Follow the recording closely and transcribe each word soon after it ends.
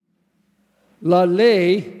La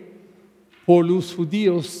ley por los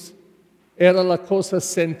judíos era la cosa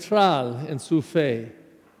central en su fe.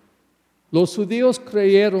 Los judíos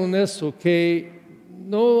creyeron eso, que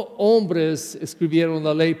no hombres escribieron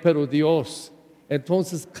la ley, pero Dios.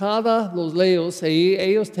 Entonces, los leyes,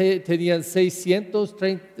 ellos tenían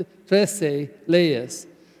 613 leyes.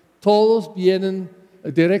 Todos vienen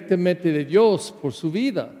directamente de Dios por su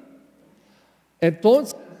vida.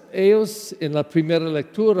 Entonces, ellos en la primera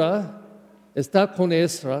lectura está con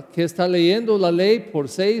Ezra, que está leyendo la ley por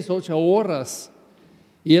 6-8 horas.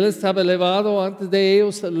 Y él estaba elevado antes de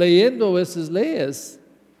ellos leyendo esas leyes.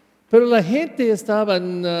 Pero la gente estaba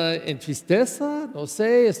en tristeza, no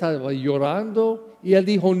sé, estaba llorando. Y él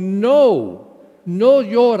dijo, no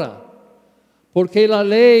llora. Porque la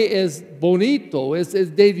ley es bonito, es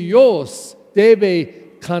de Dios.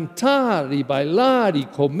 Debe cantar y bailar y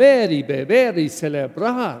comer y beber y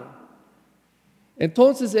celebrar.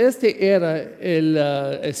 Entonces este era el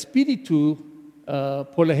espíritu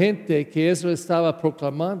por la gente que eso estaba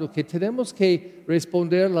proclamando, que tenemos que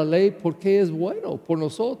responder la ley porque es bueno por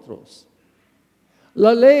nosotros.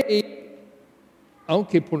 La ley,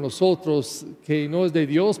 aunque por nosotros que no es de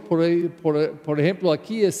Dios, por ejemplo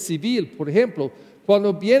aquí es civil. Por ejemplo,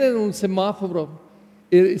 cuando viene en un semáforo,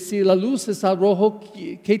 si la luz está rojo,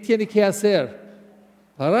 ¿qué tiene que hacer?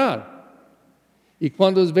 Parar. Y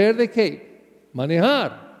cuando es verde, ¿qué?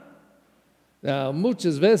 Manejar.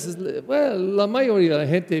 Muchas veces, la mayoría de la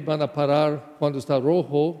gente van a parar cuando está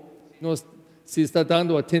rojo, si está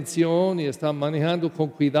dando atención y está manejando con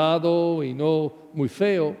cuidado y no muy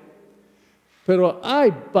feo. Pero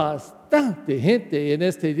hay bastante gente en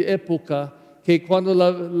esta época que cuando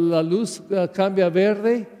la luz cambia a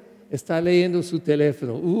verde, está leyendo su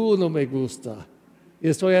teléfono. No me gusta. Y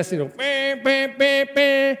estoy haciendo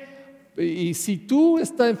Y si tú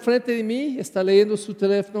estás enfrente de mí, está leyendo su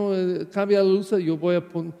teléfono, cambia la luz, yo voy a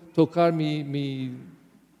tocar mi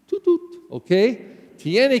tutut, ¿ok?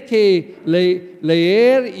 Tiene que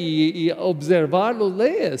leer y observar las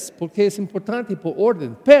leyes, porque es importante por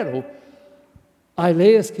orden. Pero hay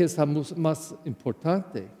leyes que son más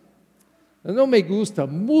importantes. No me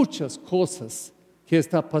gustan muchas cosas que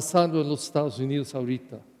están pasando en los Estados Unidos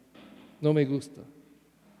ahorita. No me gusta.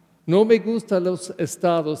 No me gustan los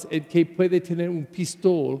estados en que puede tener un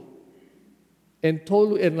pistol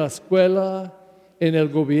en la escuela, en el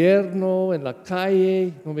gobierno, en la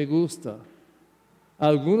calle. No me gusta.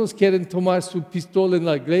 Algunos quieren tomar su pistola en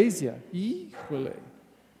la iglesia. Híjole.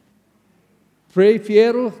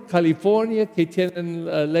 Prefiero California, que tienen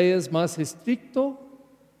leyes más estrictas,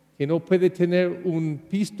 que no puede tener un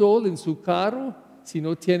pistol en su carro si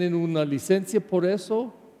no tienen una licencia por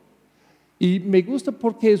eso. Y me gusta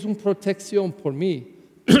porque es una protección por mí,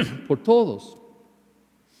 por todos.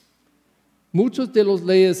 Muchas de las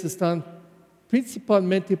leyes están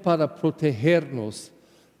principalmente para protegernos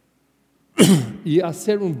y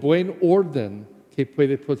hacer un buen orden que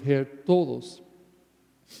puede proteger todos.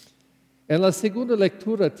 En la segunda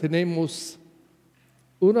lectura tenemos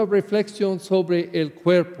una reflexión sobre el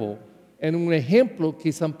cuerpo, en un ejemplo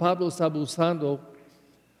que San Pablo está usando,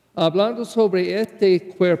 hablando sobre este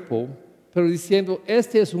cuerpo, pero diciendo,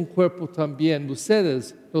 este es un cuerpo también.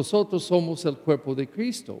 Nosotros somos el cuerpo de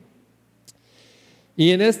Cristo.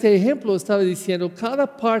 Y en este ejemplo estaba diciendo,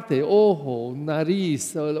 cada parte, ojo,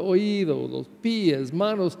 nariz, el oído, los pies,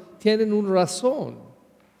 manos, tienen una razón.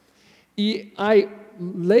 Y hay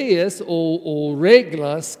leyes o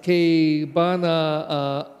reglas que van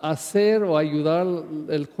a hacer o ayudar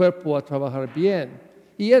el cuerpo a trabajar bien.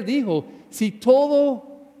 Y él dijo, si todo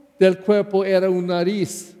del cuerpo era un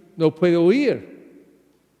nariz, no puede oír.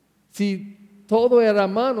 Si todo era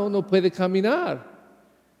mano, no puede caminar.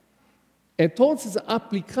 Entonces,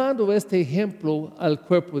 aplicando este ejemplo al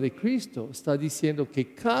cuerpo de Cristo, está diciendo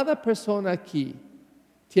que cada persona aquí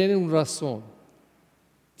tiene una razón,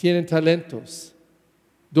 tiene talentos,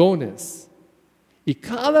 dones. Y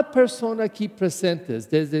cada persona aquí presente,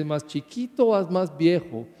 desde el más chiquito al más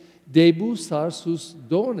viejo, debe usar sus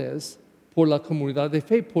dones por la comunidad de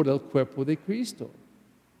fe, por el cuerpo de Cristo.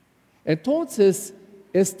 Entonces,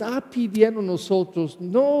 está pidiendo a nosotros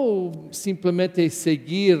no simplemente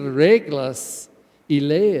seguir reglas y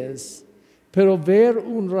leyes, pero ver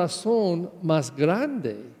una razón más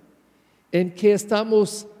grande en que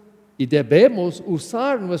estamos y debemos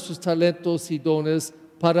usar nuestros talentos y dones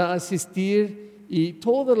para asistir y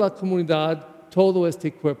toda la comunidad, todo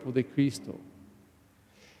este cuerpo de Cristo.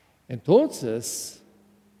 Entonces,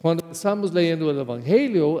 cuando estamos leyendo el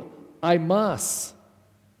Evangelio, hay más.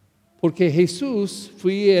 Porque Jesús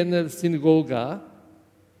fui en la sinagoga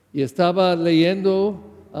y estaba leyendo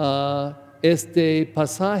este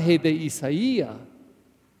pasaje de Isaías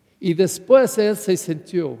y después él se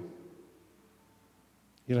sintió.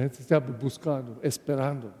 Y la gente estaba buscando,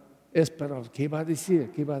 esperando, ¿qué va a decir?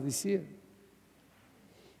 ¿Qué va a decir?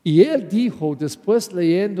 Y él dijo, después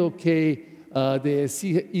leyendo que de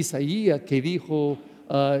Isaías, que dijo,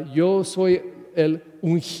 yo soy el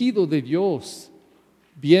ungido de Dios.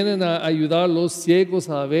 Vienen a ayudar a los ciegos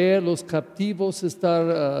a ver, los captivos a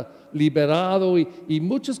estar liberados y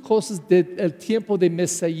muchas cosas del tiempo de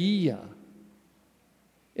Mesías.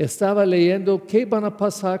 Estaba leyendo qué van a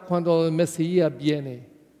pasar cuando el Mesías viene.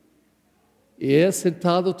 Y él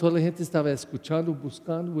sentado, toda la gente estaba escuchando,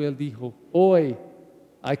 buscando, y él dijo, hoy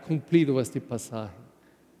he cumplido este pasaje.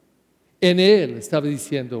 En él estaba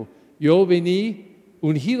diciendo, yo vení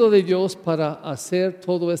ungido de Dios para hacer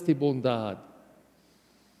toda esta bondad.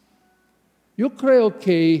 Yo creo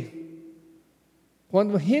que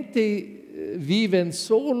cuando gente vive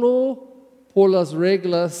solo por las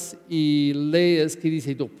reglas y leyes que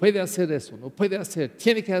dicen, no puede hacer eso, no puede hacer,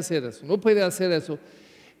 tiene que hacer eso, no puede hacer eso,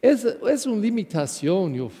 es una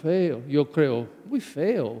limitación, yo creo, muy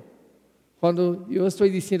feo. Cuando yo estoy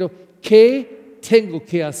diciendo, ¿qué tengo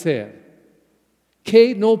que hacer?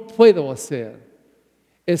 ¿Qué no puedo hacer?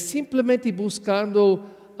 Es simplemente buscando,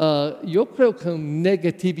 yo creo que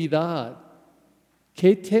negatividad.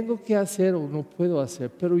 ¿Qué tengo que hacer o no puedo hacer?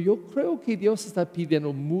 Pero yo creo que Dios está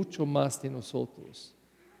pidiendo mucho más de nosotros.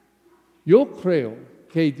 Yo creo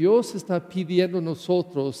que Dios está pidiendo a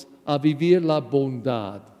nosotros a vivir la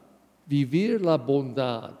bondad. Vivir la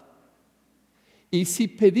bondad. Y si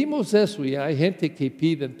pedimos eso, y hay gente que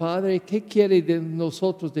pide, Padre, ¿qué quiere de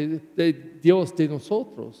nosotros, de Dios de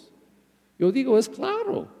nosotros? Yo digo, es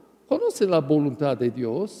claro, conocen la voluntad de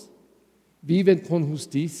Dios, viven con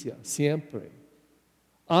justicia siempre,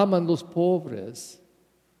 aman los pobres,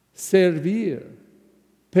 servir,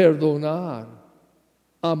 perdonar,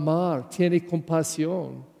 amar, tiene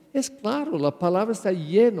compasión. Es claro, la palabra está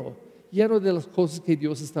lleno de las cosas que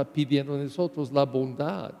Dios está pidiendo de nosotros, la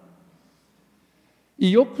bondad.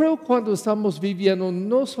 Y yo creo cuando estamos viviendo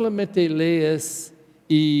no solamente leyes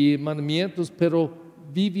y mandamientos, pero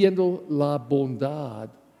viviendo la bondad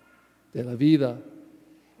de la vida,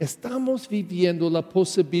 estamos viviendo la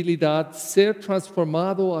posibilidad de ser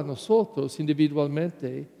transformado a nosotros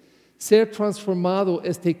individualmente, ser transformado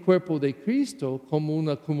este cuerpo de Cristo como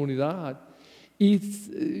una comunidad y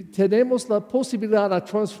tenemos la posibilidad de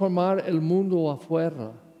transformar el mundo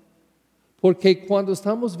afuera. Porque cuando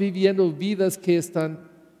estamos viviendo vidas que están,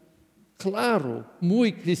 claro,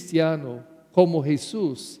 muy cristiano como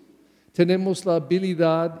Jesús, tenemos la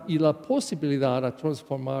habilidad y la posibilidad de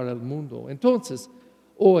transformar el mundo. Entonces,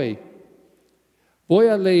 hoy voy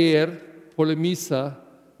a leer por la misa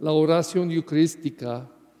la oración eucarística.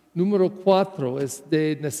 Número 4 es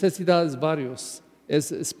de necesidades varios,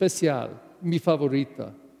 es especial, mi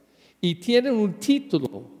favorita. Y tiene un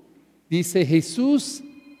título, dice Jesús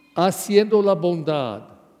haciendo la bondad.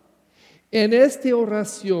 En esta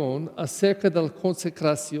oración acerca de la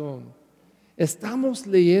consagración, estamos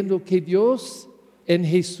leyendo que Dios en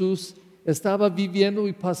Jesús estaba viviendo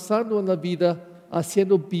y pasando en la vida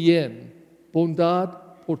haciendo bien,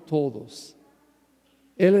 bondad por todos.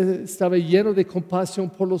 Él estaba lleno de compasión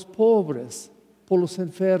por los pobres, por los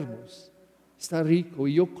enfermos. Está rico.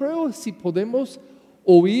 Y yo creo que si podemos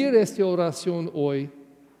oír esta oración hoy,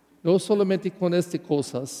 no solamente con estas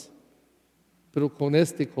cosas, pero con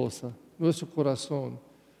esta cosa, nuestro corazón,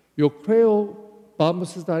 yo creo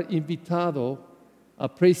vamos a estar invitados a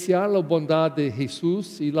apreciar la bondad de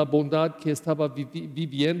Jesús y la bondad que estaba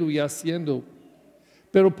viviendo y haciendo.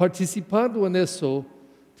 Pero participando en eso,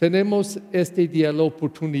 tenemos este día la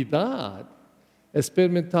oportunidad de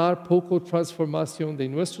experimentar poco transformación de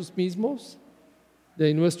nosotros mismos,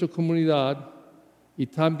 de nuestra comunidad y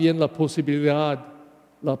también la posibilidad,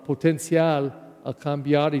 la potencial a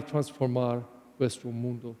cambiar y transformar nuestro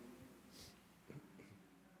mundo.